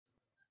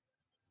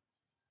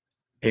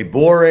A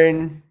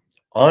boring,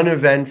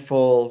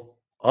 uneventful,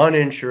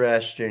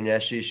 uninteresting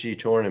SEC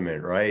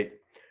tournament, right?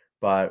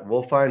 But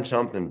we'll find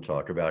something to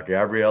talk about.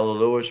 Gabriella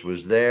Lewis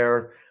was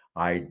there.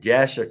 I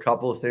guess a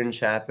couple of things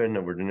happened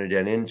that we're going to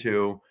get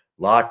into.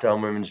 Locked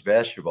on Women's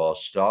Basketball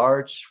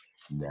starts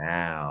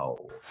now.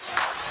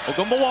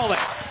 Ogunbowale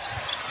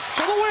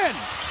for the win.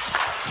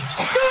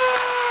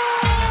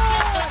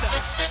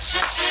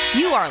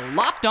 You are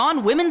Locked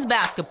On Women's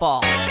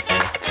Basketball,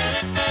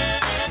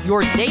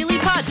 your daily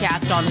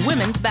podcast on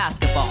women's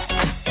basketball.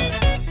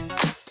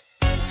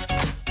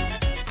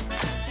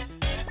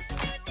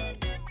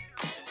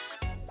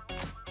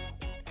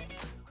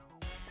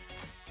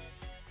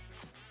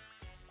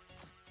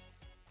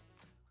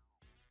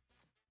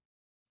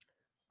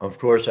 Of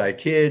course, I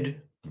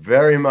kid.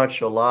 Very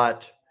much a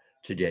lot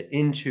to get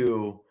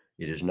into.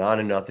 It is not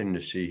a nothing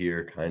to see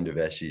here kind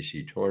of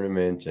SEC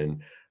tournament. And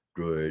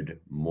good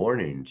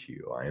morning to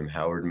you. I am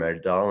Howard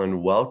Megdal,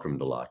 and welcome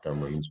to Locked On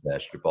Women's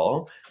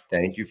Basketball.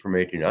 Thank you for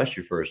making us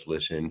your first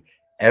listen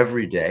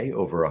every day.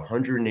 Over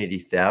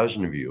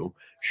 180,000 of you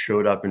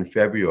showed up in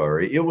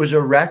February. It was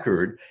a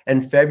record,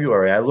 and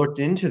February, I looked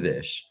into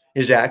this,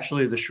 is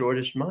actually the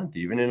shortest month,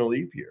 even in a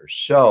leap year.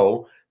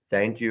 So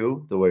thank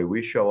you. The way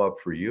we show up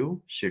for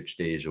you 6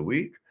 days a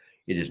week.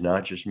 It is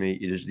not just me.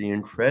 It is the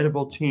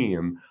incredible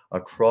team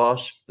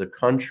across the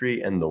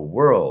country and the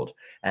world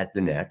at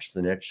The Next,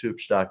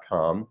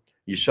 thenexthoops.com.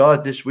 You saw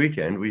it this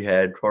weekend. We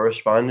had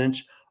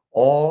correspondents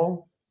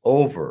all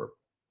over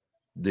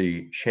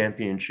the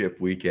championship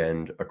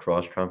weekend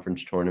across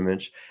conference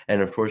tournaments.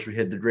 And of course, we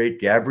had the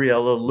great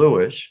Gabriella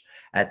Lewis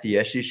at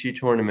the SEC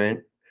tournament.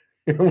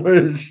 It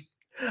was,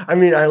 I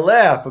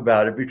laugh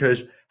about it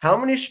because how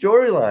many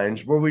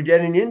storylines were we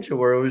getting into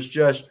where it was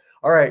just,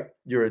 all right,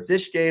 you're at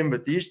this game,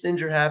 but these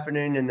things are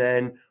happening. And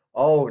then,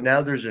 oh,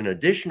 now there's an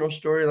additional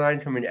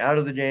storyline coming out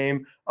of the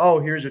game. Oh,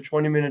 here's a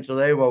 20-minute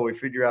delay while we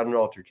figure out an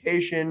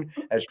altercation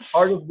as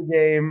part of the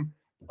game.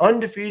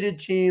 Undefeated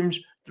teams,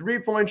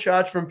 three-point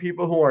shots from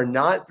people who are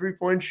not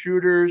three-point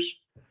shooters.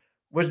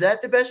 Was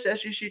that the best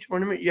SEC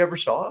tournament you ever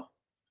saw?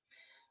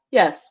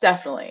 Yes,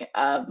 definitely.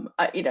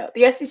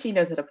 The SEC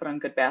knows how to put on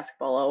good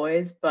basketball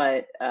always,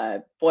 but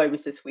boy,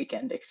 was this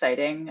weekend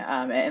exciting.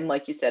 And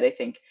like you said, I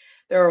think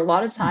there are a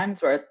lot of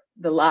times where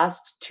the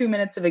last 2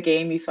 minutes of a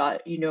game, you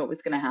thought you knew it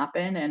was going to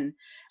happen, and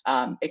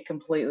it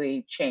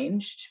completely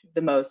changed.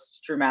 The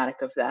most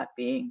dramatic of that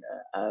being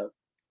a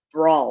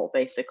brawl,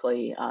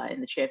 basically,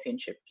 in the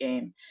championship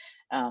game.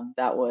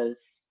 That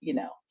was,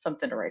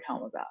 something to write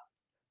home about.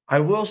 I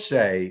will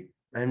say,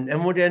 and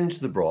we'll get into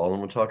the brawl and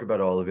we'll talk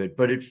about all of it,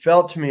 but it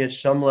felt to me at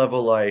some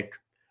level like,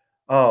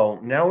 oh,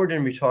 now we're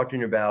going to be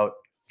talking about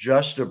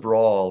just a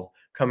brawl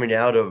coming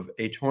out of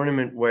a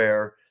tournament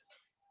where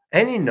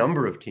any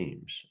number of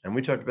teams, and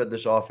we talked about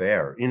this off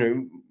air, we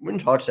didn't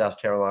talk South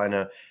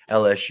Carolina,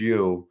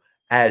 LSU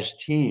as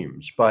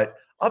teams, but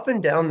up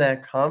and down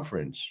that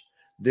conference,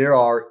 there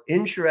are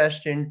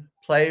interesting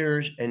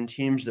players and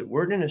teams that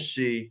we're going to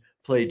see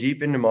play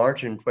deep into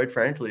March. And quite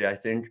frankly, I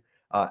think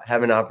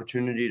have an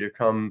opportunity to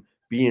come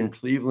be in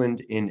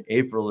Cleveland in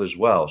April as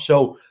well.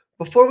 So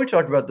before we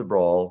talk about the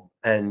brawl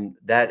and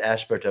that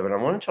aspect of it, I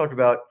want to talk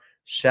about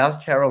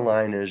South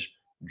Carolina's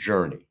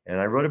journey. And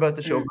I wrote about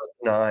this over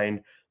at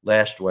 9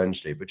 last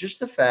Wednesday, but just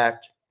the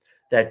fact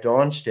that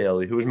Dawn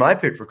Staley, who was my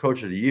pick for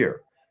Coach of the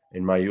Year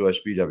in my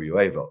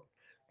USBWA vote,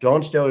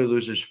 Dawn Staley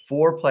loses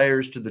 4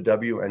 players to the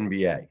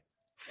WNBA,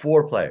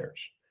 4 players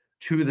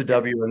to the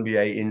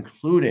WNBA,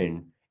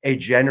 including a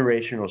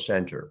generational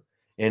center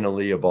in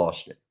Aaliyah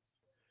Boston,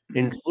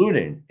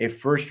 including a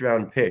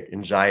first-round pick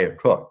in Zaya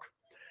Cook.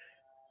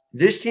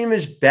 This team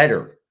is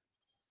better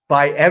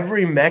by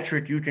every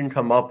metric you can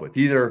come up with,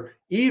 either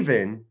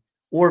even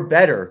or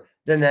better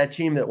than that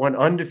team that went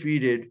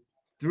undefeated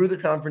through the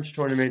conference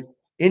tournament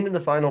into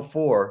the Final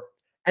Four.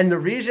 And the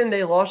reason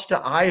they lost to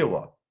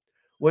Iowa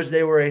was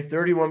they were a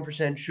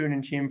 31%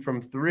 shooting team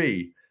from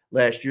 3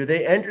 last year.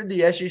 They entered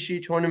the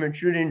SEC tournament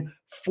shooting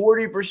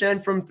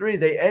 40% from 3.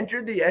 They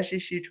entered the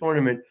SEC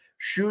tournament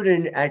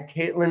shooting at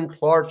Caitlin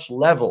Clark's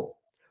level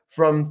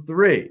from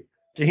 3.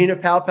 Tahina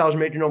Paopau's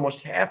making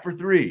almost half her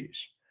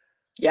threes.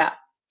 Yeah.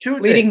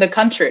 Leading the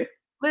country.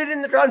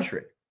 Leading the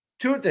country.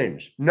 2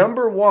 things.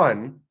 Number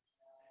 1,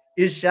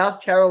 is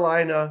South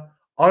Carolina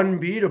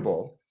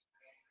unbeatable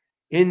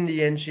in the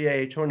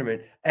NCAA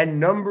tournament? And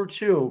number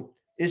 2,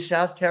 is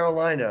South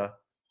Carolina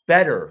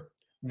better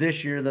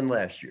this year than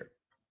last year?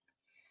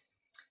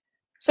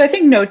 So I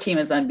think no team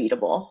is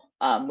unbeatable,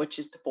 which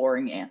is the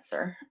boring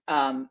answer.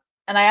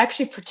 And I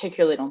actually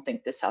particularly don't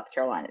think the South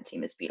Carolina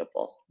team is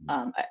beatable.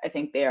 I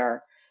think they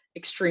are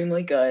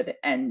extremely good,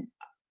 and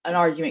an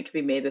argument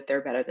can be made that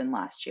they're better than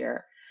last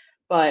year.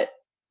 But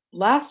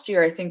last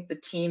year, I think the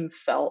team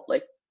felt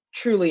like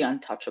truly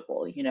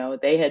untouchable.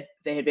 They had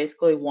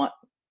basically won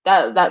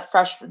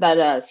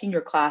that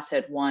senior class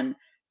had won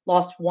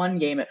lost one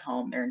game at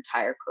home their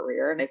entire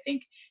career. And I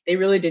think they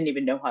really didn't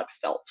even know how it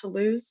felt to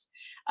lose.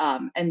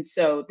 And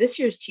so this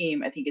year's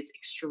team, I think, is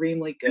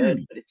extremely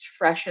good, but it's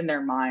fresh in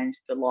their mind,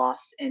 the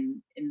loss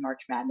in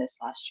March Madness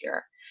last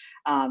year.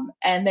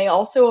 And they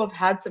also have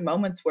had some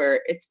moments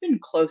where it's been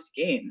close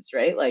games,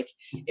 right? Like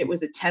it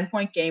was a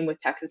 10-point game with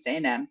Texas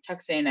A&M.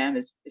 Texas A&M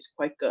is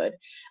quite good.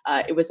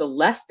 It was a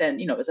less than,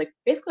 it was like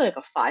basically like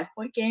a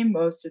 5-point game,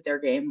 most of their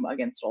game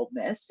against Ole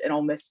Miss, and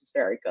Ole Miss is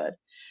very good.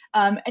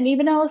 And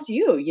even LSU,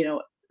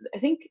 I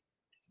think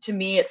to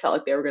me, it felt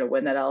like they were going to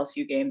win that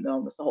LSU game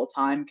almost the whole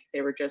time because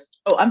they were just,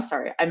 oh, I'm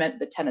sorry. I meant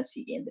the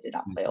Tennessee game. They did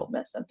not play Ole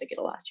Miss. I'm thinking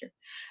of last year.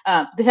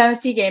 The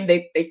Tennessee game,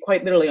 they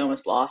quite literally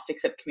almost lost,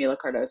 except Camila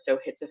Cardoso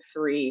hits a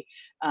three,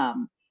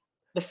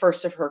 the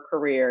first of her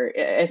career.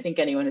 I think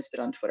anyone who's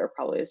been on Twitter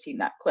probably has seen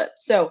that clip.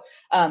 So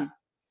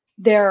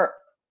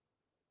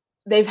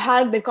they've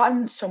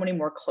gotten so many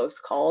more close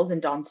calls,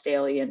 and Dawn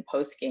Staley in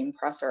post-game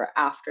presser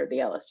after the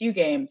LSU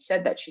game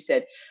said that, she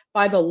said,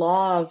 by the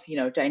law of,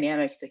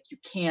 dynamics, like you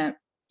can't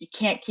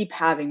keep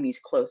having these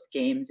close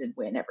games and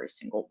win every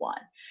single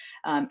one.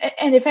 And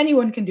if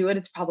anyone can do it,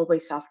 it's probably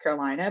South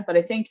Carolina. But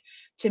I think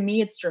to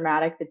me, it's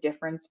dramatic, the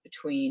difference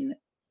between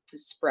the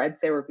spreads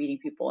they were beating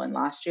people in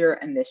last year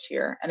and this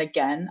year. And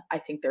again, I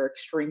think they're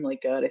extremely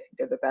good. I think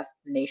they're the best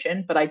in the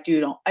nation, but I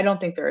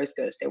don't think they're as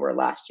good as they were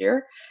last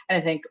year.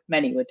 And I think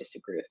many would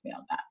disagree with me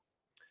on that.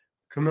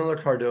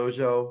 Camila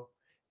Cardoso,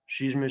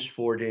 she's missed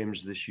 4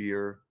 games this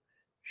year.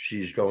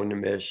 She's going to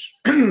miss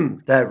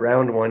that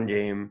round 1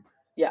 game.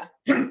 Yeah.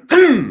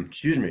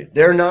 Excuse me.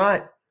 They're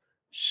not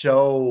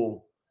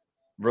so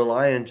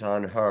reliant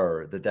on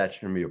her that that's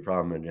going to be a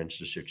problem against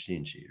the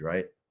 16 seed,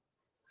 right?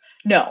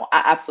 No,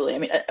 absolutely. I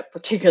mean,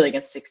 particularly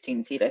against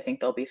 16 seed, I think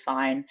they'll be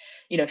fine.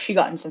 She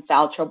got in some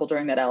foul trouble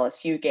during that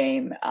LSU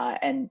game,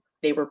 and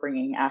they were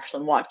bringing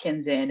Ashlyn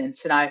Watkins in, and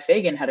Sanaya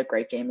Fagan had a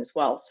great game as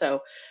well.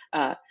 So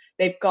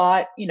they've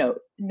got,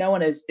 no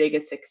one as big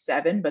as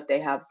 6'7", but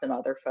they have some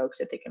other folks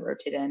that they can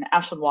rotate in.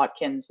 Ashlyn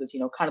Watkins was,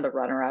 kind of the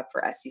runner-up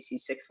for SEC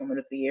 6 Woman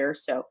of the Year.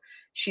 So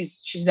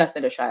she's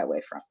nothing to shy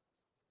away from.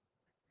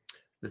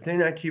 The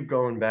thing I keep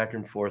going back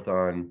and forth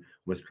on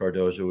with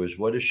Cardoso is,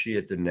 what is she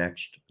at the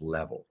next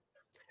level?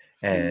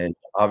 And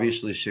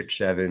obviously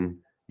 6'7",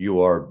 you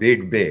are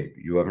big.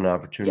 You have an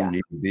opportunity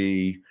to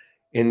be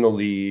in the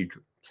league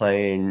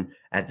playing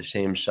at the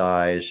same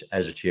size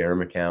as a Tiara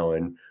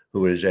McCowan,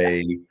 who is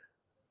a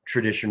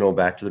traditional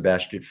back to the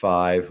basket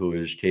 5, who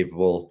is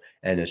capable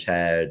and has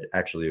had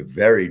actually a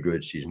very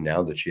good season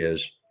now that she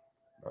has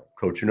a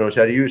coach who knows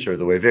how to use her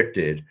the way Vic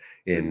did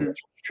in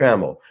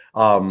Trammell.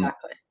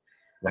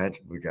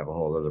 Exactly. We have a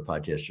whole other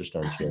podcast just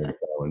on Tiara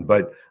McCowan.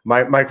 But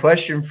my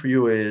question for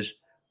you is,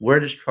 where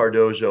does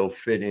Cardoso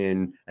fit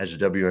in as a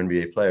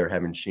WNBA player,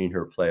 having seen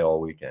her play all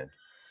weekend?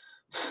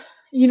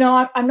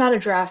 I'm not a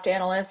draft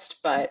analyst,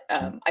 but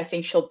I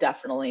think she'll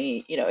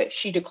definitely, if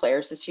she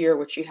declares this year,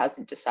 which she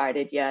hasn't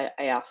decided yet.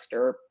 I asked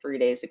her 3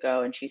 days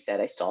ago, and she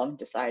said, I still haven't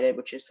decided,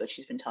 which is what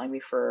she's been telling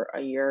me for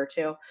a year or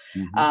two.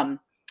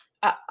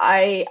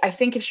 I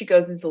think if she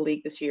goes into the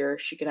league this year,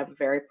 she could have a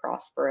very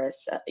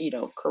prosperous,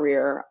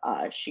 career.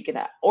 She could,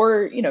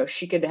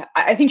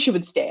 I think she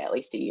would stay at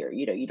least a year.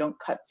 You don't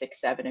cut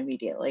 6'7"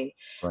 immediately.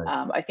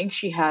 Right. I think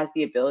she has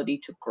the ability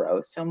to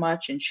grow so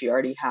much, and she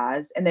already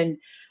has. And then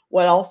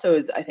what also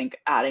is, I think,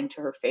 adding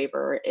to her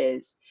favor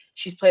is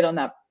she's played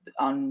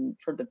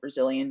for the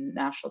Brazilian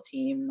national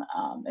team.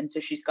 And so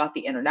she's got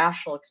the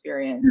international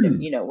experience. And,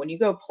 when you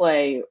go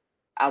play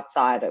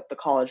outside of the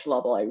college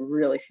level, I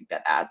really think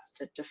that adds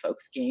to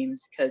folks'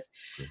 games, because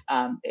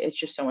it's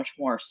just so much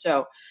more.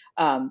 So,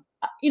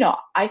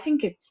 I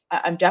think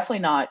I'm definitely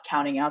not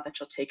counting out that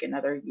she'll take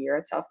another year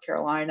at South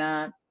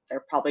Carolina.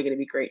 They're probably going to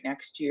be great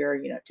next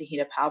year.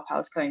 Tahina Paopao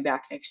is coming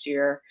back next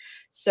year.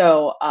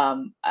 So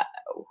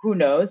who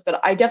knows? But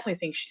I definitely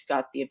think she's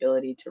got the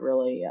ability to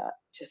really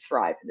to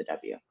thrive in the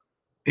W.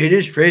 It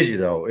is crazy,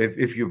 though.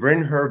 If you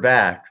bring her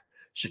back,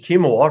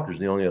 Sakima Walker's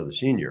the only other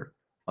senior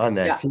on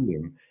that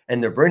team.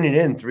 And they're bringing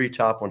in 3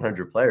 top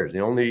 100 players. The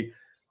only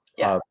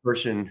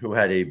person who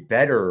had a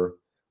better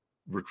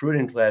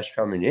recruiting class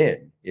coming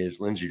in is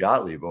Lindsay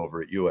Gottlieb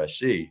over at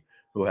USC,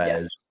 who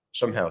has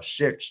somehow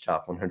 6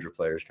 top 100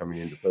 players coming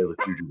in to play with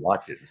Juju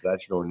Watkins.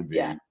 That's going to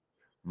be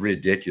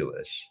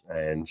ridiculous.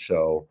 And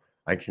so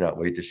I cannot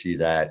wait to see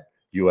that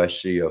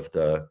USC of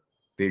the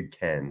Big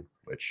Ten,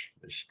 which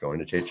is going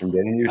to take some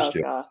getting used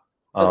to. God.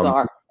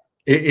 Bizarre.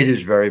 It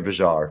is very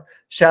bizarre.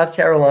 South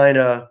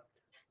Carolina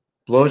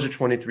blows a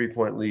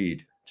 23-point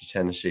lead to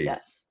Tennessee,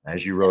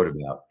 as you wrote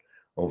about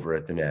over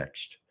at the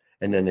Next.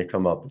 And then they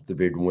come up with the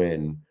big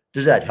win.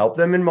 Does that help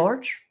them in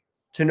March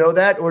to know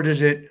that? Or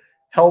does it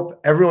help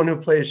everyone who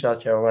plays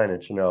South Carolina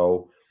to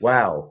know,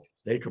 wow,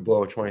 they could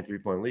blow a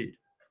 23-point lead?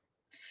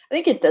 I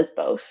think it does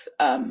both.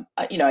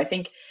 I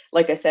think,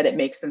 like I said, it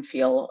makes them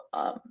feel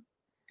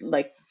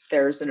like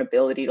there's an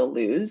ability to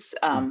lose.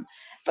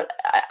 But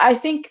I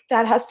think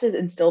that has to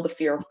instill the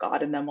fear of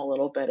God in them a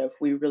little bit, of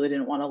we really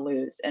didn't want to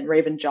lose. And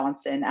Raven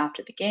Johnson,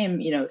 after the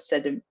game,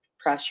 said to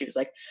press, she was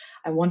like,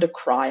 I wanted to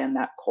cry on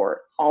that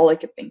court. All I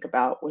could think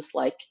about was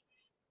like,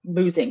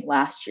 losing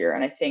last year.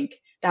 And I think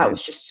that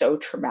was just so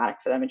traumatic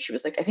for them. And she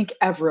was like, I think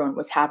everyone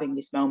was having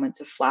these moments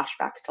of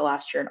flashbacks to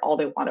last year, and all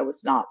they wanted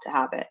was not to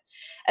have it.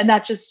 And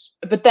that just,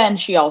 but then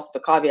she also, the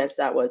caveat to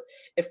that was,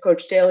 if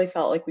Coach Staley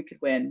felt like we could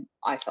win,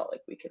 I felt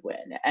like we could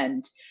win.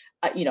 And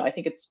I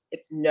think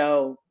it's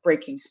no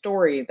breaking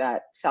story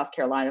that South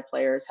Carolina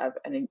players have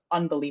an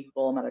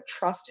unbelievable amount of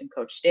trust in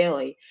Coach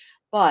Staley,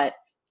 but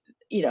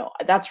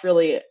that's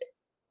really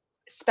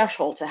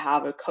special to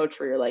have a coach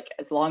where you're like,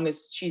 as long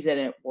as she's in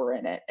it, we're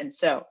in it. And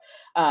so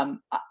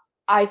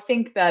I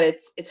think that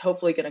it's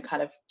hopefully going to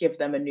kind of give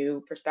them a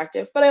new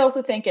perspective. But I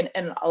also think,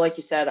 and like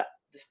you said,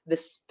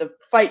 the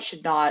fight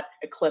should not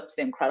eclipse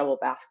the incredible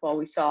basketball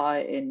we saw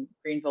in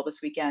Greenville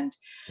this weekend.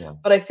 Yeah.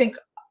 But I think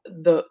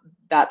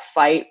that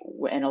fight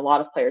and a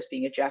lot of players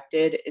being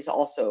ejected is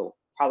also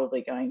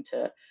probably going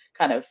to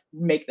kind of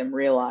make them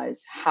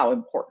realize how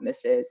important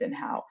this is, and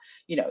how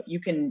you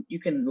can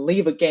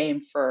leave a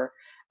game for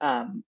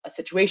a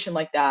situation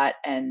like that,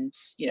 and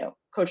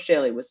Coach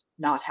Staley was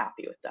not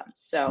happy with them.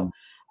 So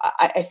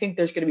I think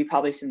there's going to be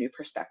probably some new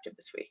perspective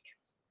this week.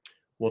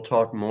 We'll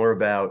talk more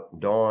about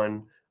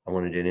Dawn. I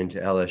want to get into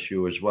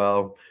LSU as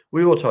well.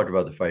 We will talk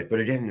about the fight, but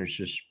again, there's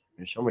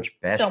so much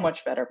basketball, so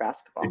much better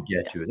basketball to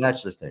get to.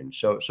 That's the thing.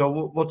 So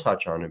we'll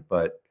touch on it,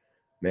 but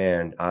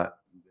man,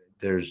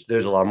 there's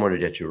a lot more to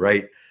get to.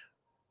 Right,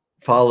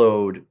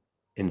 followed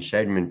in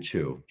segment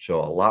 2,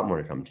 so a lot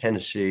more to come.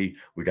 Tennessee,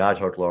 we gotta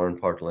talk Lauren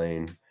Park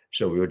Lane,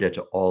 so we will get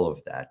to all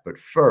of that. But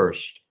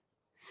first,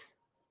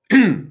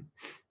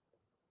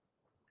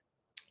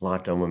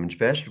 Locked On Women's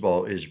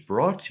Basketball is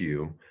brought to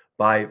you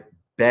by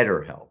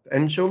BetterHelp.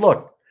 And so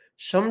look,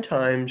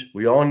 sometimes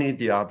we all need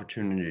the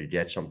opportunity to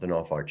get something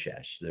off our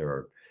chest. There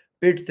are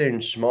big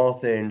things, small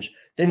things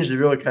that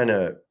really kind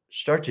of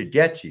start to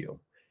get to you.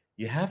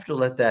 You have to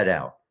let that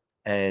out.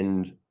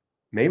 And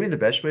maybe the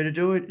best way to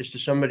do it is to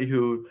somebody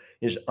who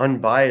is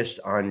unbiased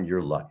on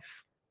your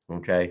life.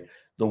 Okay.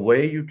 The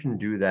way you can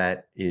do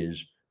that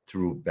is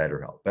through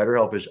BetterHelp.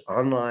 BetterHelp is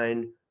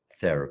online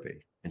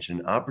therapy. It's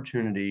an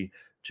opportunity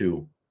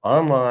to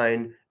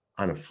online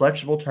on a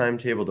flexible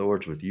timetable that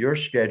works with your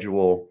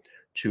schedule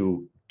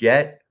to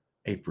get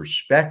a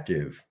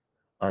perspective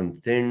on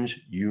things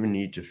you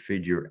need to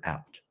figure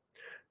out.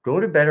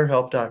 Go to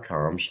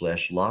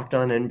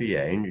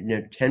betterhelp.com/lockedonnba and you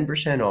get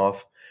 10%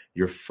 off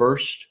your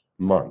first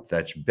month.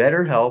 That's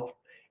BetterHelp,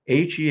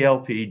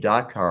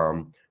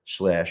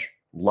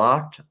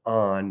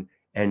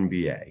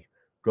 HELP.com/lockedonnba.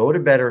 Go to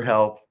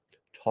BetterHelp,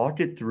 talk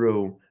it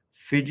through,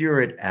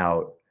 figure it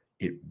out.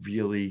 It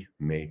really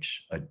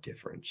makes a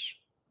difference.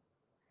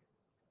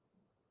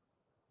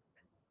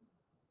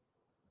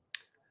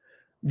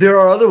 There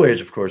are other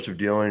ways, of course, of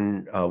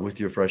dealing with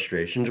your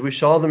frustrations. We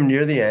saw them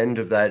near the end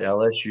of that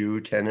LSU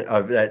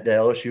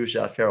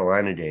South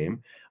Carolina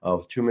game,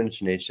 of 2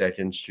 minutes and 8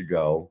 seconds to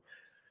go.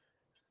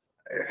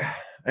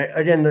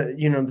 Again,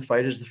 the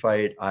fight is the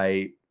fight.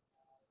 I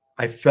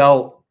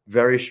felt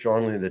very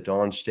strongly that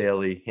Dawn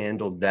Staley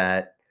handled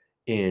that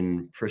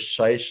in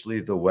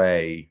precisely the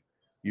way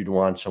you'd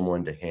want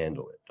someone to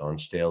handle it. Dawn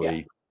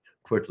Staley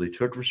quickly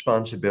took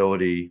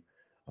responsibility,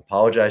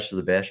 apologized to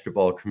the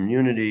basketball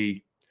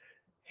community,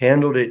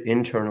 handled it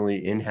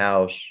internally,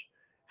 in-house.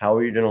 How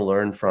are you going to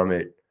learn from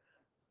it?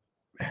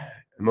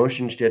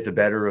 Emotions get the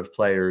better of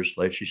players,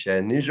 like she said,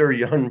 and these are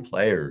young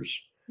players.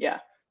 Yeah.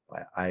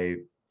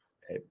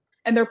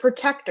 And they're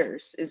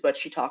protectors, is what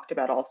she talked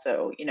about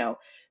also.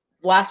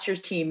 Last year's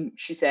team,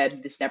 she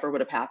said this never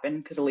would have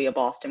happened because Aaliyah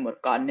Boston would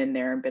have gotten in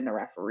there and been the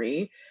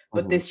referee.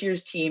 But this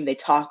year's team, they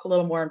talk a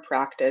little more in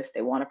practice.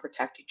 They want to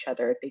protect each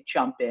other. They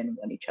jump in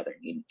when each other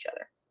need each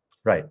other.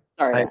 Right.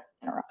 Sorry to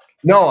interrupt.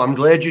 No, I'm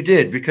glad you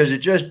did, because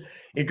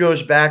it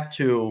goes back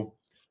to,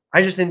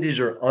 I just think these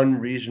are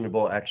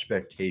unreasonable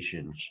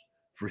expectations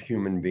for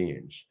human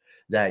beings,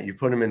 that you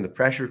put them in the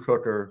pressure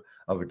cooker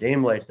of a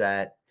game like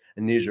that.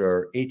 And these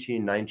are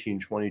 18, 19,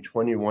 20,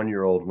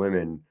 21-year-old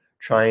women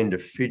trying to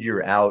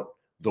figure out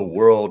the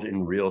world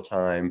in real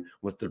time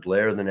with the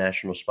glare of the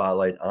national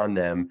spotlight on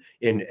them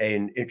in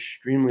an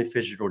extremely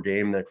physical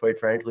game that, quite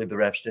frankly, the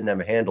refs didn't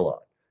have a handle on.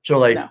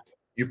 So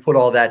you put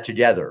all that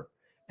together,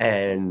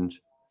 and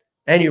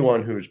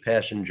anyone who's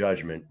passing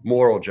judgment,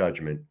 moral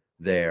judgment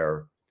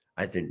there,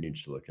 I think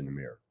needs to look in the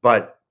mirror.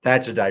 But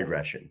that's a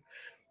digression.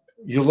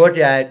 You look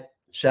at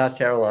South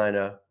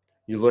Carolina,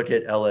 you look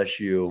at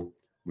LSU.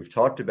 We've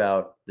talked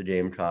about the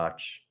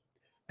Gamecocks.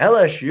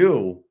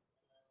 LSU,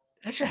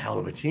 that's a hell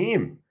of a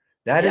team.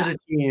 That is a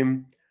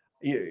team,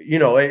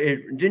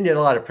 it didn't get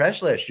a lot of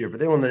press last year, but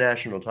they won the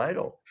national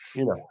title.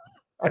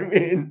 I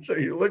mean, so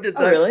you look at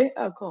that. Oh, really?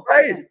 Oh, cool.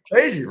 Right. Yeah.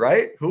 Crazy,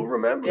 right? Who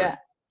remembers? Yeah.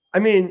 I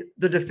mean,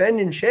 the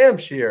defending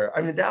champs here,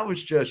 I mean, that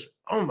was just,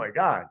 oh my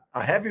God,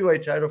 a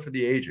heavyweight title for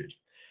the ages.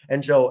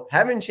 And so,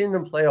 having seen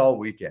them play all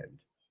weekend,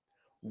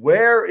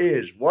 what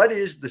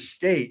is the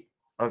state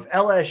of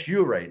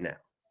LSU right now?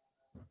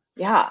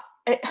 Yeah.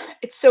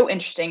 It's so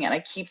interesting, and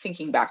I keep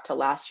thinking back to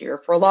last year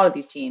for a lot of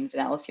these teams,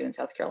 and LSU and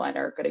South Carolina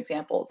are good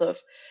examples of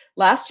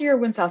last year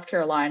when South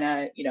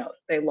Carolina,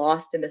 they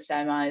lost in the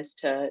semis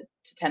to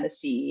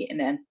Tennessee and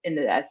then in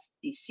the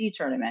SEC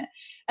tournament.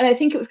 And I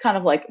think it was kind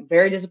of like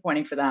very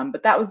disappointing for them,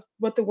 but that was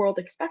what the world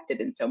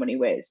expected in so many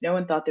ways. No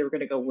one thought they were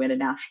going to go win a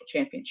national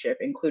championship,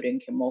 including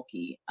Kim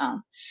Mulkey.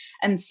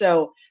 And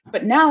so,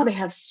 but now they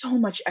have so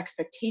much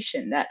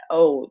expectation that,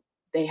 oh,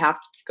 they have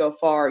to go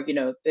far.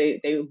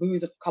 They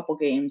lose a couple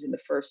games in the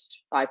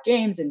first 5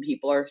 games, and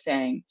people are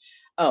saying,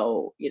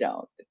 oh,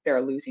 they're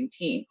a losing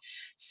team.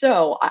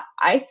 So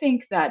I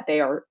think that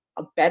they are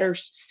a better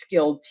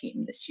skilled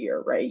team this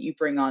year, right? You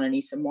bring on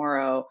Anissa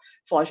Morrow,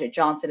 Flau'jae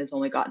Johnson has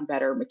only gotten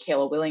better.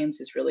 Michaela Williams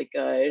is really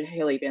good.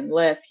 Haley Van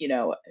Lith,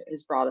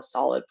 has brought a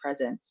solid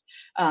presence.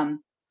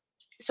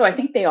 So I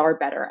think they are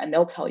better, and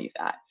they'll tell you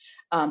that.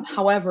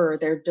 However,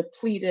 they're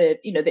depleted.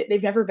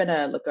 They've never been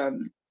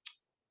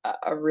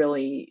a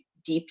really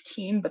deep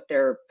team, but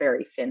they're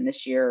very thin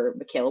this year.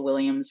 Michaela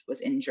Williams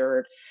was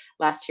injured.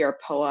 Last year,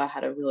 Poa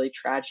had a really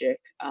tragic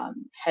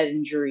head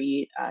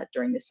injury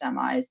during the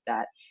semis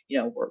that,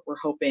 we're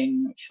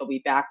hoping she'll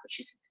be back, but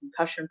she's in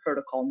concussion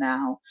protocol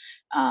now.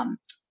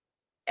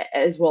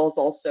 As well as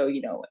also,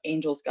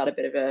 Angel's got a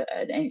bit of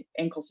an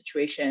ankle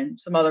situation,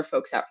 some other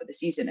folks out for the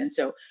season. And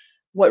so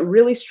what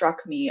really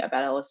struck me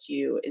about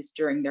LSU is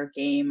during their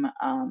game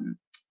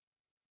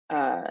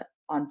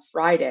on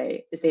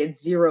Friday is they had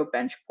 0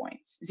 bench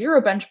points. 0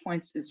 bench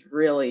points is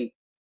really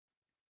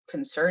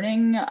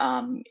concerning.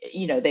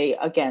 They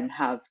again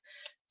have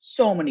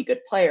so many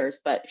good players,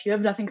 but if you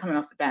have nothing coming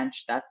off the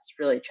bench, that's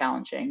really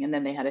challenging. And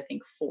then they had, I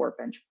think, 4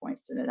 bench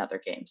points in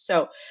another game.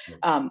 So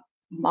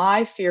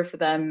my fear for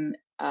them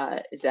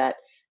is that,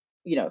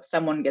 if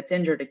someone gets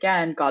injured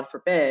again, God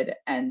forbid,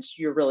 and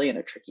you're really in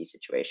a tricky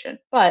situation.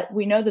 But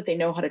we know that they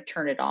know how to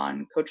turn it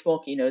on. Coach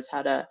Mulkey knows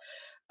how to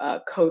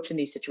coach in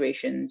these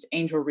situations.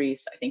 Angel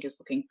Reese, I think, is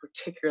looking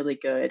particularly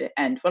good.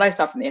 And what I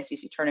saw from the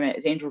SEC tournament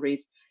is Angel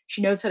Reese,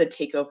 she knows how to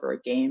take over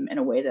a game in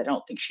a way that I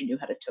don't think she knew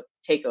how to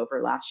take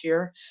over last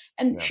year.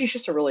 And she's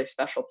just a really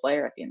special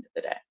player at the end of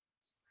the day.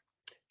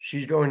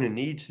 She's going to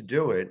need to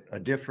do it. A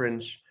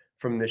difference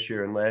from this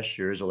year and last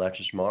year is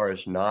Alexis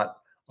Morris not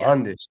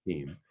on this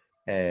team.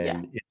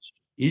 And it's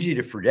easy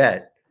to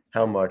forget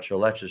how much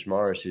Alexis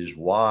Morris is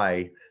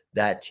why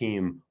that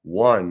team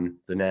won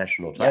the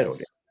national title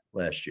game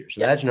last year. So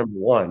that's number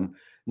one.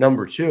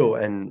 Number two,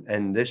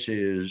 and this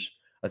is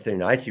a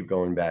thing I keep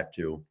going back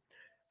to,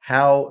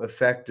 how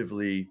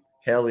effectively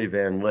Haley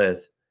Van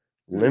Lith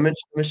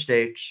limits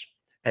mistakes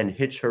and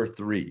hits her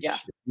threes.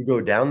 If you go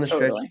down the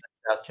stretch of the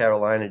South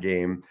Carolina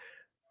game,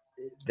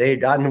 they had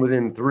gotten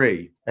within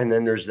 3, and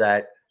then there's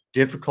that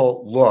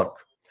difficult look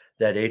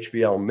that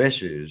HVL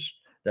misses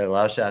that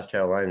allows South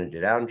Carolina to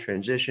get out in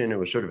transition. It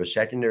was sort of a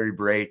secondary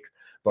break,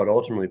 but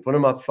ultimately put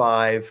them up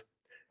 5.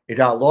 It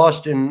got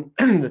lost in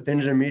the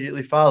things that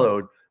immediately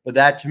followed. But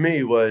that, to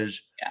me,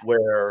 was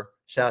where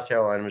South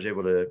Carolina was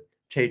able to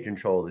take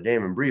control of the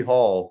game. And Bree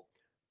Hall,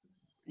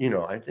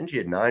 I think she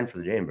had 9 for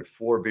the game, but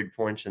 4 big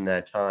points in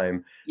that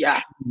time. She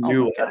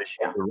knew how to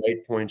hit the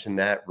right points in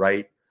that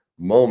right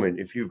moment.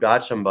 If you've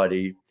got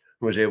somebody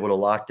who was able to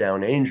lock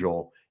down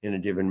Angel in a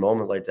given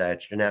moment like that,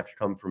 it's going to have to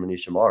come from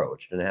Anissa Morrow.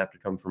 It's going to have to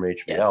come from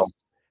HVL.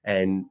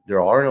 And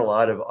there aren't a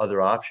lot of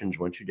other options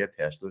once you get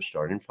past those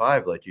starting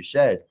 5, like you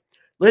said.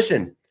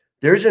 Listen,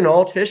 there's an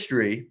alt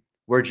history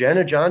where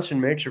Jenna Johnson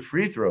makes her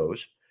free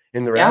throws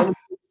in the round of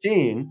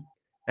 16,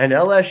 and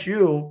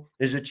LSU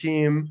is a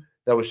team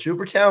that was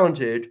super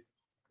talented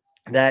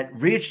that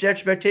reached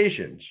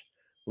expectations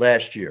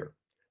last year,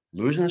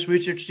 losing the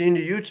Sweet 16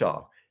 to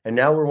Utah. And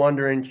now we're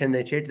wondering, can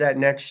they take that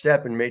next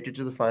step and make it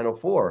to the Final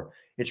Four?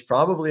 It's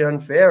probably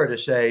unfair to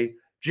say,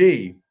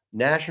 gee,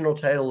 national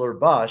title or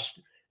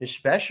bust,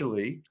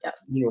 especially,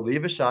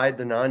 leave aside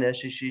the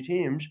non-SEC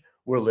teams.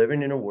 We're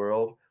living in a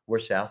world where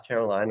South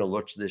Carolina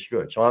looks this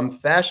good. So I'm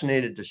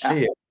fascinated to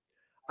see it.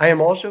 I am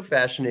also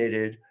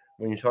fascinated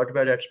when you talk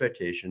about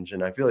expectations,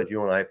 and I feel like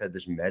you and I have had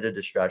this meta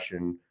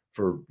discussion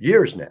for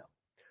years now.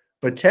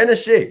 But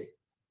Tennessee,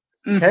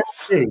 what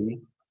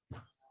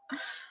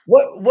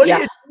do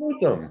you do with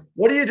them?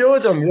 What do you do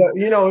with them?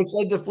 It's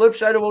like the flip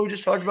side of what we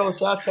just talked about with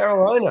South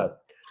Carolina.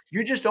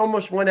 You just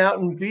almost went out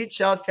and beat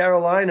South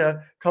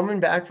Carolina coming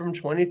back from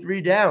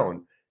 23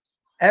 down.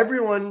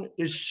 Everyone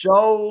is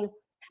so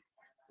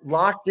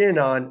locked in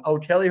on,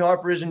 Kelly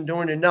Harper isn't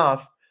doing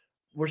enough.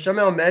 We're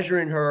somehow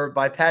measuring her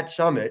by Pat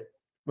Summitt,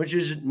 which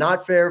is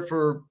not fair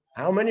for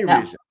how many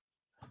reasons?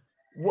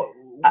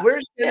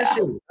 Where's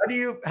Tennessee?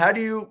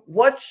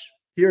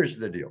 Here's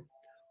the deal.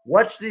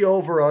 What's the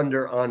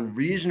over-under on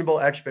reasonable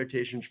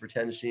expectations for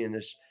Tennessee in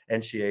this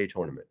NCAA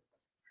tournament?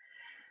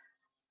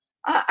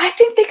 I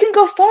think they can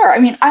go far. I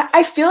mean,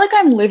 I feel like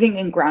I'm living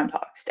in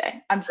Groundhog's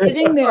Day. I'm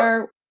sitting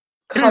there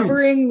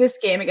covering this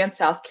game against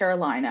South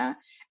Carolina,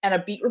 and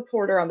a beat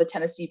reporter on the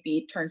Tennessee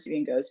beat turns to me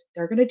and goes,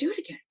 they're going to do it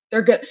again.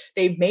 They're good.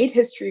 They've made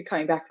history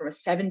coming back from a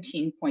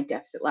 17-point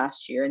deficit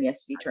last year in the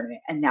SEC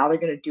tournament, and now they're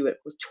going to do it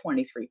with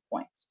 23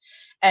 points.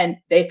 And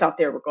they thought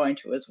they were going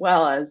to, as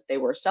well, as they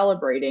were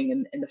celebrating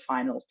in the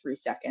final 3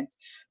 seconds.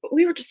 But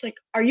we were just like,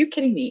 are you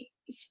kidding me?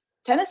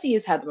 Tennessee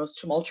has had the most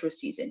tumultuous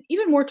season,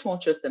 even more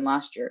tumultuous than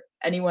last year.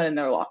 Anyone in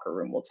their locker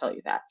room will tell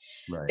you that.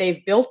 Right.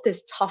 They've built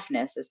this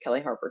toughness, as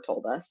Kelly Harper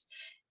told us.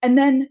 And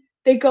then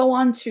they go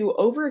on to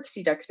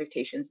overexceed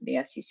expectations in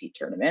the SEC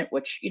tournament,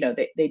 which,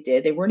 they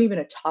did. They weren't even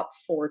a top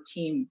 4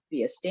 team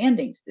via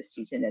standings this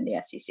season in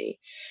the SEC.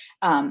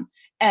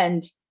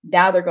 And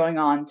now they're going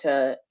on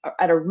to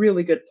at a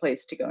really good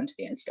place to go into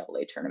the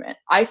NCAA tournament.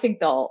 I think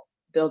they'll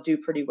do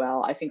pretty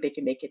well. I think they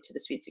can make it to the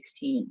Sweet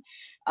 16.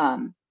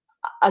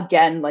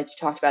 Again, like you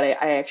talked about,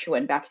 I actually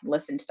went back and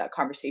listened to that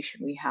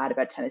conversation we had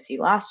about Tennessee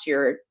last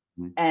year,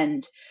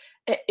 and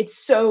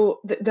it's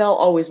so they'll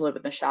always live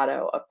in the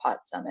shadow of Pat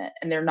Summitt,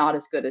 and they're not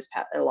as good as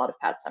a lot of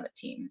Pat Summitt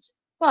teams.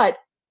 But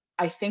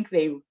I think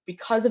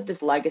because of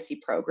this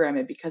legacy program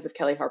and because of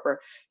Kelly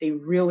Harper, they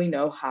really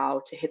know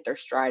how to hit their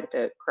stride at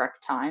the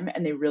correct time,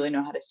 and they really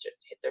know how to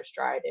hit their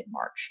stride in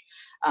March.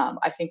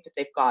 I think that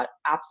they've got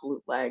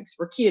absolute legs.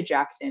 Rickea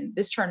Jackson,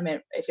 this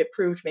tournament, if it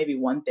proved maybe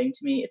one thing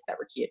to me, it's that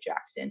Rickea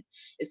Jackson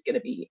is going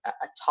to be a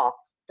top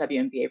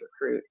WNBA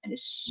recruit and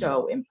is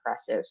so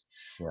impressive.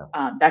 Yeah.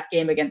 That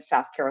game against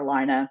South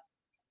Carolina,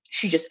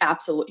 she just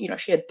absolutely,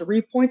 she had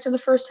 3 points in the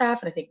first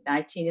half and I think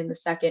 19 in the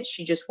second.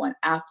 She just went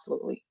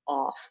absolutely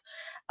off.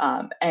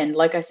 And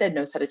like I said,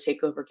 knows how to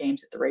take over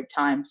games at the right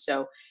time.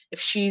 So if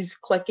she's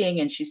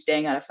clicking and she's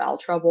staying out of foul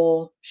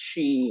trouble,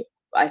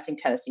 I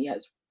think Tennessee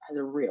has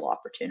a real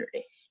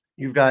opportunity.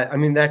 You've got,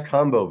 that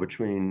combo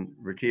between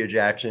Rickea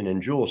Jackson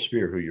and Jewel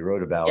Spear, who you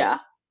wrote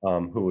about,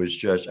 who was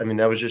just,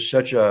 that was just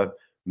such a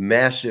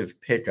massive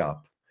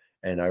pickup.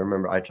 And I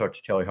remember I talked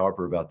to Kelly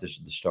Harper about this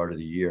at the start of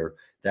the year,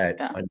 that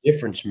a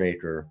difference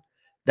maker,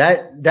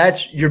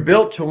 that's you're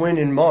built to win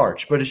in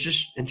March. But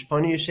it's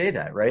funny you say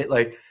that, right?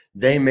 Like,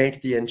 they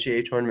make the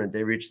NCAA tournament,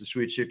 they reach the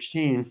Sweet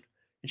 16.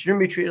 It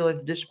shouldn't be treated like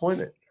a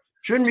disappointment.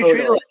 Shouldn't be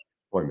treated like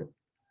a disappointment.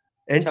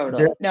 And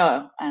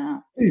no, I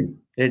know.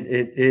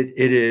 It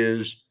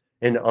is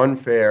an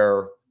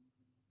unfair.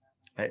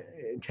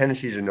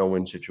 Tennessee's a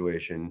no-win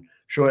situation.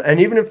 Sure, and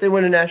even if they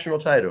win a national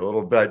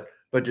title, but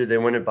did they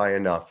win it by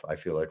enough? I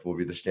feel like will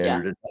be the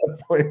standard at that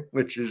point,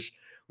 which is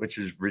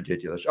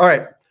ridiculous. All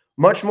right,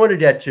 much more to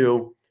get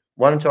to.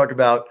 Want to talk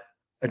about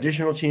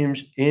additional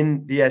teams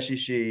in the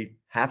SEC.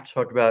 Have to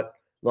talk about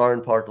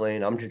Lauren Park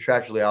Lane. I'm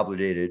contractually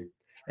obligated,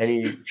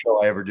 any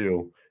show I ever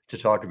do, to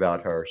talk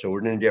about her. So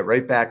we're going to get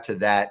right back to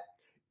that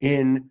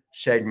in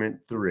segment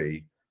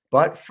 3.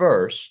 But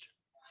first,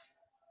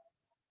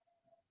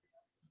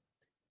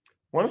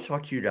 I want to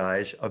talk to you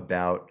guys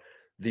about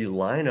the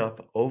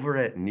lineup over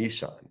at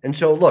Nissan. And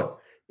so,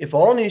 look, if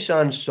all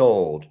Nissan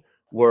sold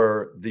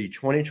were the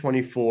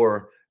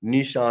 2024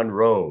 Nissan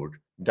Rogue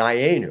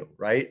Dayenu,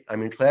 right?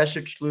 Class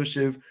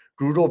exclusive,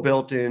 Google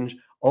built-ins,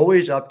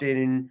 always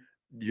updating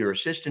your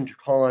assistant to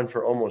call on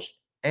for almost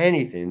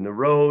anything. The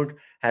Rogue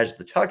has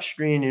the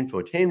touchscreen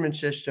infotainment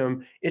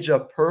system. It's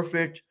a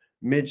perfect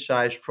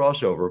mid-sized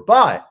crossover,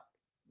 but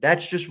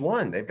that's just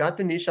one. They've got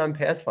the Nissan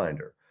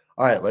Pathfinder.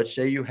 All right, let's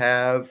say you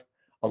have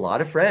a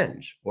lot of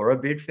friends or a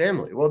big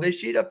family. Well, they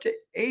seat up to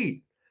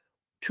 8,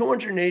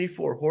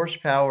 284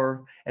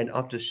 horsepower and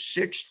up to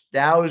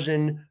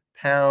 6,000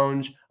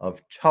 pounds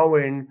of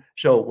towing.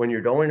 So when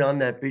you're going on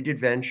that big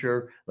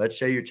adventure, let's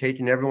say you're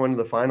taking everyone to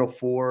the Final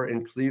Four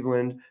in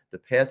Cleveland, the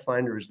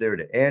Pathfinder is there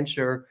to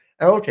answer.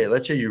 Okay,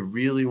 let's say you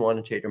really want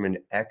to take them in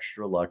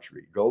extra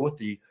luxury. Go with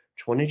the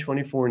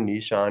 2024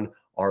 Nissan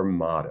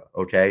Armada,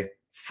 okay?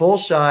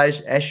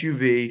 Full-size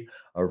SUV,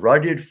 a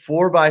rugged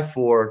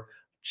 4x4,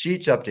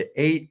 seats up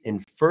to 8 in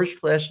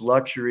first-class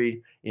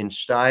luxury in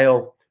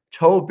style.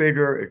 Tow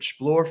bigger,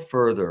 explore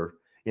further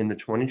in the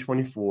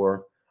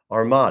 2024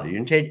 Armada. You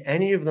can take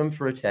any of them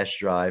for a test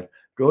drive.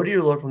 Go to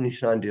your local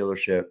Nissan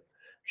dealership.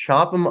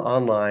 Shop them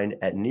online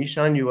at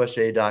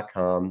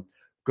NissanUSA.com.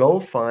 Go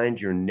find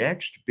your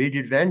next big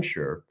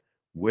adventure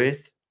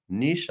with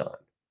Nissan.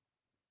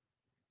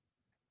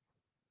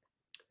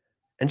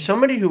 And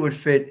somebody who would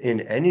fit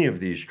in any of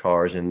these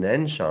cars and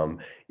then some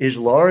is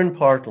Lauren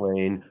Park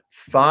Lane,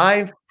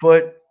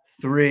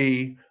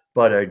 5'3",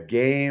 but a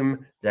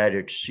game that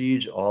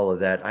exceeds all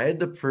of that. I had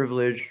the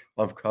privilege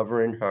of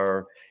covering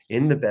her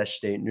in the best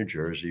state, New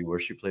Jersey, where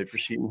she played for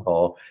Seton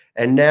Hall.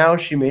 And now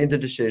she made the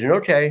decision,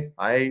 okay,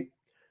 I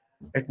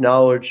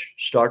acknowledge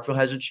Starkville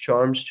has its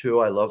charms too.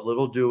 I love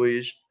Little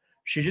Dewey's.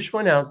 She just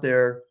went out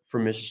there for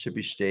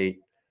Mississippi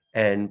State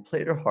and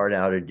played her heart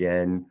out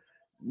again.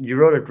 You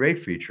wrote a great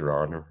feature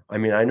on her. I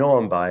know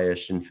I'm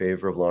biased in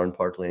favor of Lauren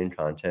Park Lane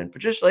content,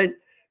 but just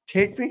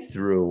take me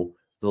through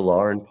the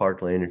Lauren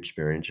Park Lane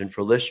experience, and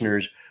for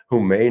listeners who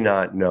may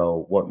not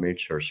know what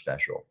makes her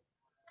special.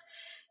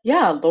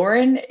 Yeah,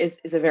 Lauren is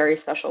a very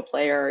special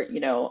player.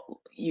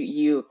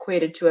 you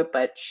equated to it,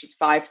 but she's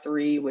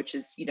 5'3", which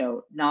is,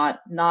 not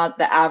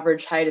the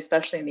average height,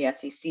 especially in the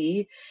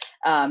SEC.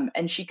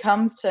 And she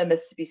comes to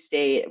Mississippi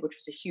State, which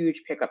was a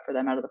huge pickup for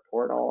them out of the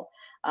portal.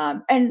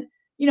 And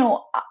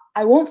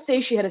I won't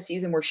say she had a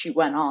season where she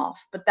went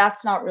off, but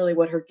that's not really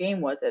what her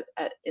game was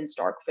in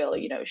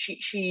Starkville.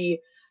 She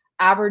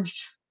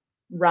averaged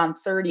around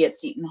 30 at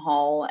Seton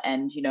Hall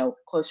and,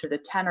 closer to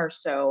 10 or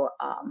so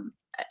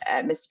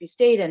at Mississippi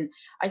State. And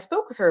I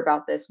spoke with her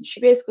about this, and she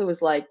basically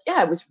was like,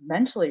 yeah, it was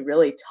mentally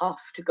really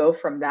tough to go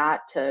from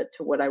that to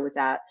what I was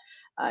at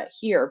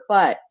here.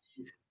 But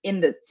in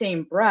the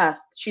same breath,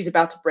 she's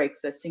about to break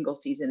the single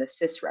season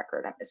assist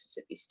record at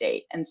Mississippi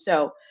State. And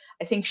so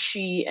I think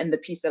she, and the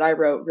piece that I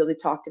wrote, really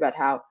talked about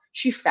how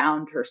she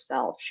found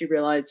herself. She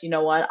realized,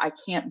 what, I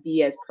can't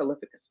be as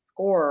prolific a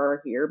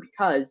scorer here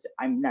because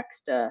I'm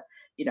next to,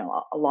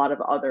 a lot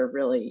of other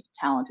really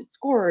talented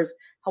scorers.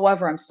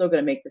 However, I'm still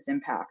going to make this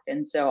impact.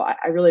 And so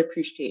I really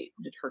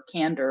appreciated her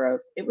candor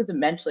of, it was a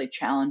mentally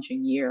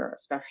challenging year,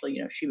 especially,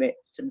 she made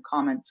some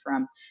comments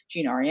from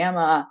Gina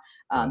Auriemma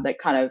that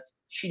kind of,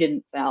 she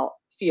didn't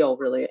feel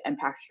really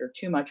impacted her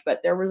too much,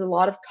 but there was a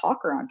lot of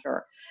talk around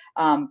her.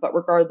 But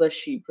regardless,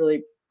 she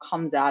really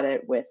comes at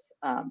it with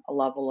a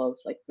level of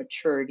like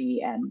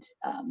maturity and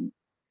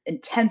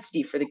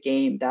intensity for the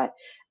game that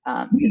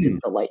is a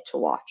delight to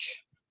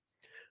watch.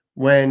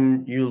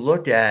 When you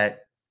look at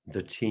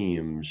the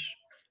teams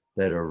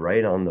that are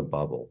right on the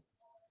bubble,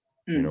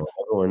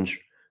 everyone's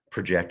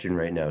projecting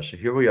right now. So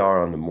here we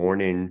are on the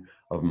morning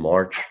of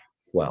March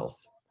 12th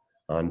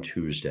on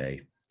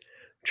Tuesday.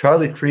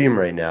 Charlie Cream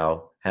right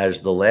now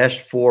has the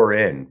last four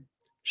in.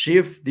 See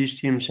if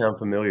these teams sound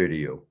familiar to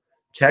you.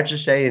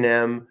 Texas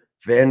A&M,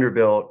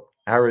 Vanderbilt,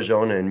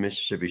 Arizona, and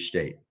Mississippi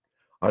State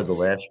are the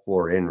last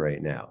four in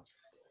right now.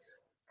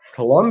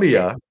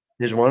 Columbia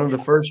is one of the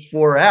first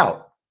four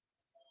out.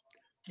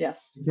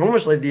 Yes. It's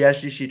almost like the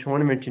SEC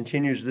tournament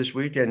continues this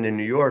weekend in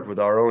New York with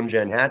our own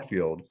Jen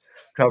Hatfield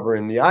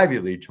covering the Ivy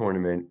League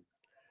tournament.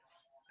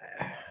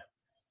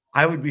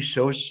 I would be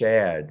so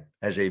sad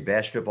as a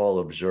basketball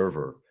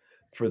observer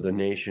for the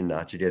nation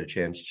not to get a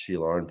chance to see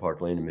Lauren Park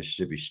Lane and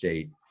Mississippi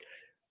State.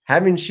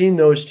 Having seen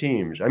those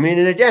teams, I mean,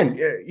 and again,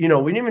 we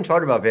didn't even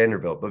talk about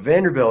Vanderbilt, but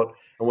Vanderbilt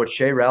and what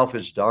Shea Ralph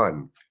has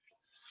done,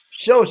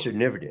 so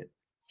significant,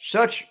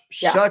 such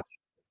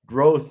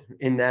growth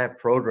in that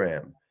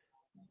program.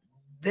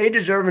 They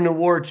deserve an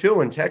award too.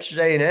 And Texas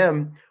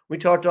A&M, we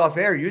talked off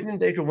air. You think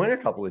they could win a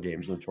couple of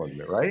games in the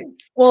tournament, right?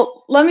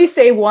 Well, let me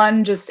say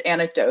one just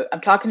anecdote.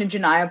 I'm talking to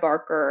Janiah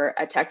Barker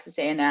at Texas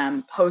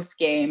A&M post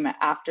game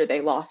after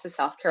they lost to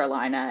South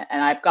Carolina,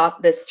 and I've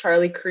got this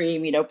Charlie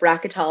Cream,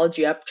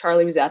 bracketology up.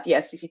 Charlie was at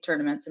the SEC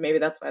tournament, so maybe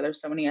that's why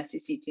there's so many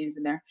SEC teams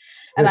in there.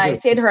 And I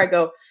say to her, I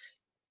go,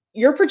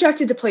 you're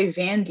projected to play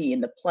Vandy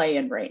in the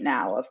play-in right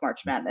now of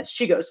March Madness.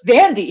 She goes,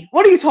 Vandy?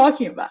 What are you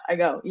talking about? I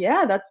go,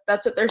 yeah,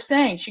 that's what they're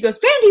saying. She goes,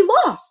 Vandy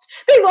lost.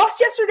 They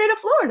lost yesterday to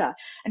Florida.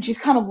 And she's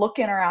kind of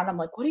looking around. I'm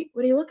like, what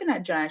are you looking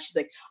at, Janiah? She's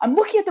like, I'm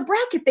looking at the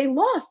bracket. They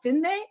lost,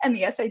 didn't they? And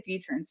the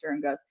SID turns to her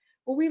and goes,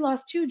 well, we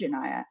lost too,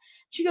 Janiah.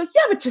 She goes,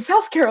 yeah, but to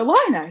South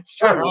Carolina. It's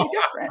totally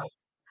different.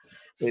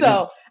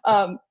 So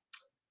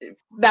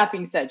that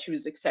being said, she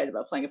was excited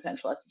about playing a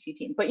potential SEC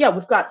team. But yeah,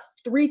 we've got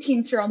three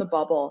teams here on the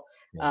bubble.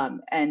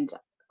 And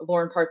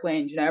Lauren Park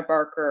Lane, Janiah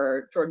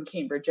Barker, Jordan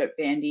Cambridge at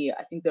Vandy.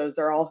 I think those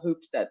are all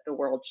hoops that the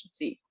world should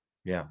see.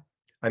 Yeah.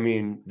 I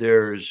mean,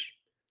 there's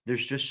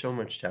just so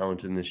much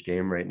talent in this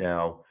game right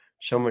now,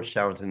 so much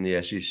talent in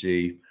the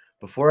SEC.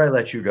 Before I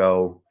let you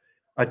go,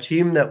 a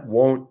team that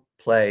won't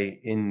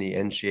play in the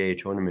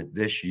NCAA tournament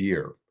this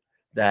year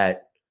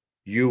that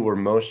you were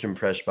most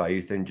impressed by,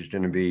 you think is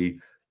going to be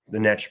the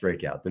next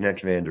breakout, the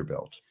next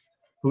Vanderbilt.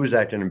 Who is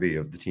that going to be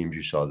of the teams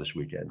you saw this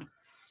weekend?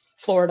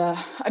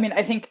 Florida. I mean,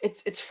 I think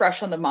it's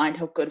fresh on the mind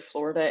how good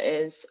Florida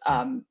is.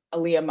 Aaliyah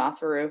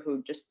Matharu,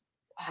 who just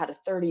had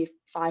a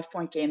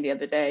 35-point game the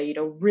other day,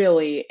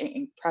 really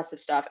impressive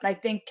stuff. And I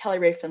think Kelly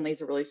Rae Finley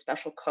is a really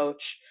special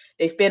coach.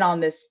 They've been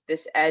on this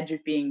edge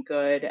of being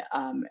good.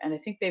 And I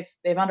think they've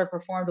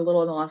underperformed a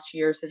little in the last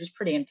year. So just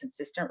pretty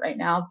inconsistent right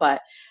now.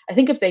 But I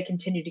think if they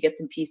continue to get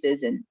some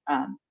pieces, and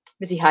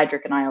Missy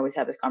Heydrich and I always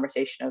have this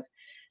conversation of,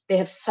 they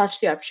have such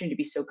the opportunity to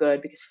be so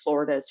good because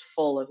Florida is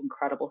full of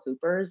incredible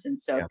hoopers. And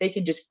so if they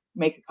can just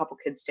make a couple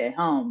kids stay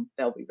home,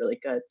 they'll be really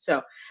good.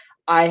 So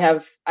I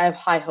have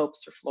high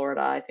hopes for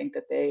Florida. I think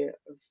that they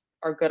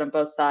are good on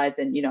both sides.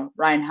 And,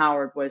 Ryan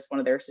Howard was one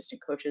of their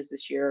assistant coaches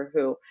this year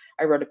who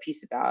I wrote a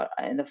piece about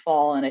in the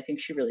fall. And I think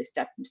she really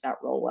stepped into that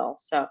role well.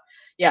 So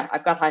yeah,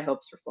 I've got high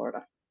hopes for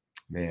Florida.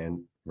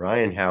 Man,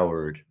 Ryan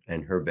Howard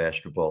and her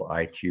basketball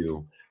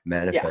IQ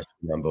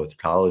manifesting on both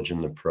college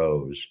and the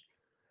pros.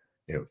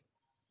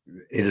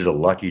 It is a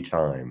lucky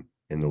time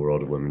in the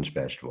world of women's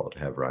basketball to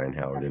have Ryan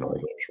Howard in all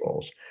those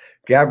roles.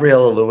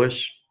 Gabriella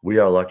Lewis, we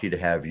are lucky to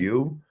have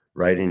you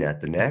writing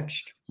at The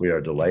Next. We are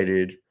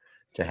delighted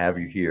to have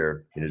you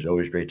here. It is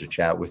always great to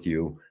chat with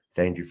you.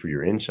 Thank you for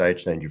your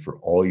insights. Thank you for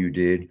all you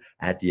did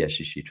at the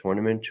SEC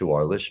tournament. To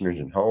our listeners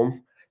at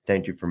home,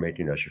 thank you for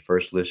making us your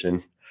first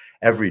listen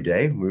every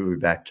day. We'll be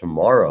back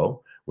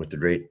tomorrow with with the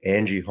great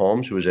Angie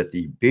Holmes, who was at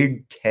the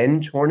Big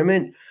Ten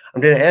tournament.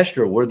 I'm going to ask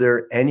her, were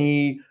there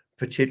any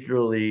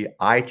particularly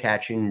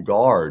eye-catching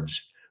guards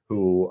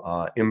who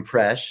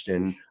impressed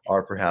and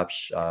are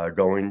perhaps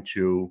going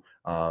to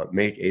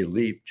make a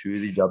leap to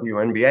the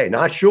WNBA?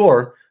 Not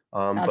sure,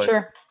 but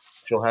sure.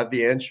 She'll have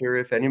the answer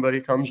if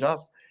anybody comes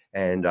up,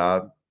 and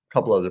a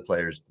couple other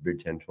players at the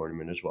Big Ten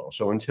tournament as well.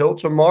 So until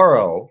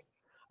tomorrow,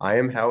 I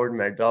am Howard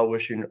Megdal,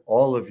 wishing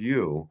all of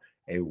you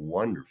a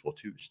wonderful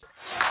Tuesday.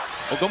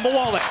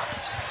 Ogumawale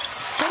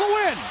for the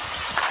win.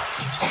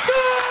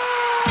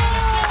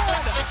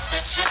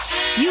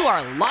 You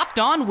are Locked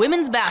On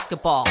Women's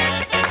Basketball,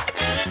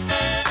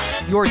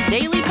 your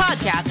daily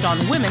podcast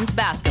on women's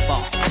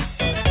basketball.